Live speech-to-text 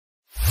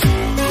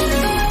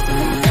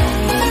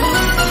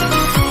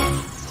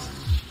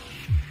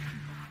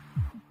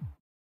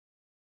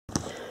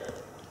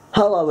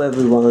Hello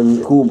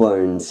everyone, Cool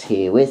Bones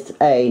here with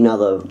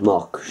another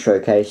mock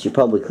showcase. You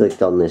probably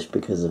clicked on this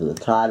because of the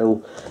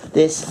title.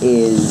 This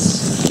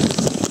is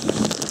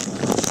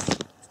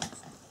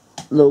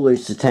the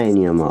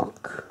Lusitania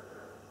mock.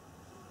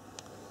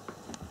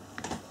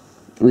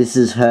 This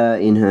is her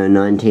in her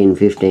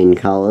 1915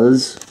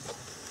 colours.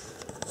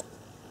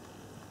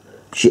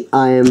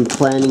 I am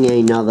planning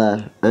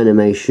another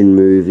animation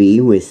movie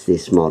with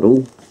this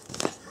model.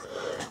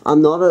 I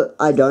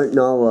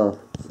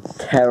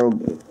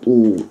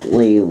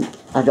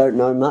don't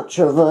know much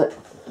of it.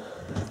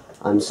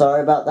 I'm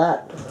sorry about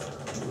that.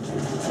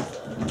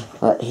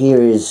 But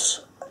here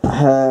is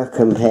her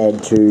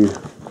compared to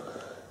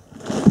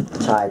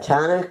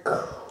Titanic.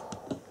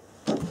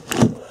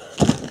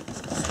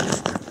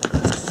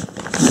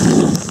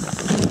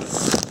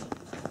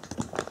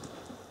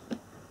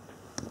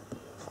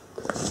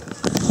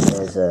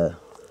 There's a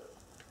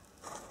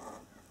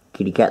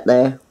kitty cat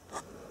there.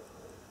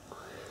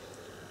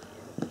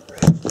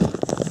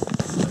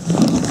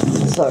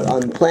 So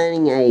I'm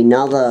planning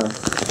another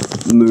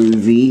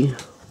movie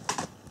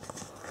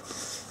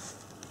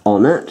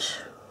on it,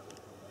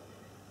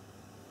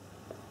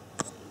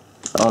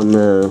 on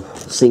the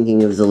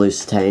sinking of the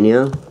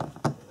Lusitania.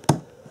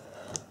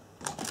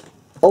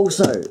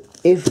 Also,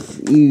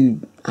 if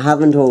you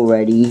haven't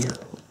already,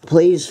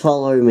 please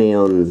follow me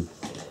on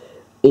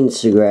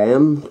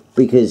Instagram,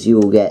 because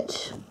you'll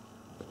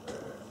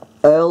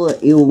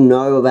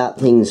know about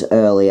things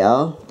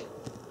earlier,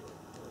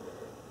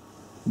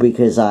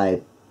 because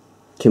I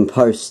can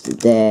post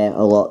there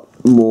a lot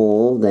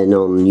more than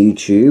on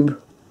YouTube.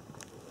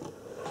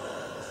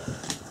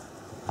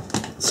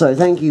 So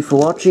thank you for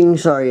watching.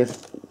 Sorry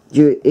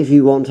if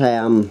you want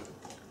a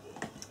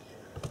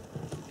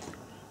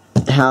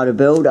how to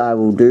build, I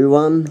will do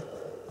one.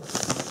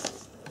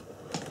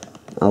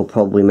 I'll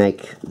probably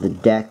make the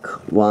deck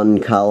one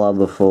colour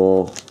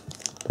before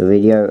the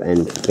video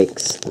and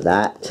fix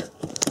that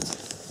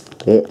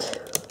bit,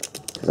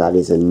 because that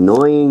is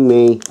annoying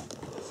me.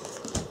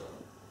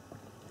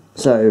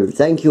 So,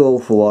 thank you all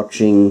for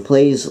watching.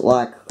 Please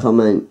like,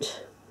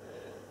 comment,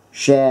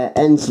 share,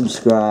 and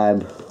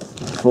subscribe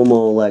for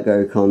more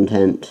LEGO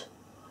content.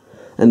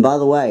 And by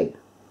the way,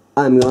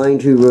 I'm going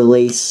to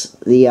release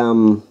the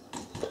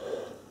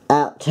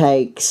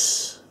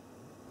outtakes,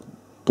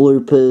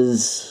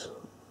 bloopers,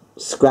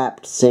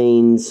 scrapped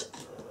scenes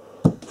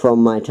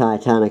from my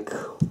Titanic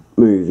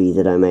movie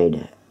that I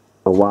made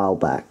a while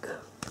back.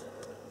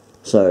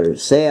 So,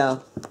 see ya!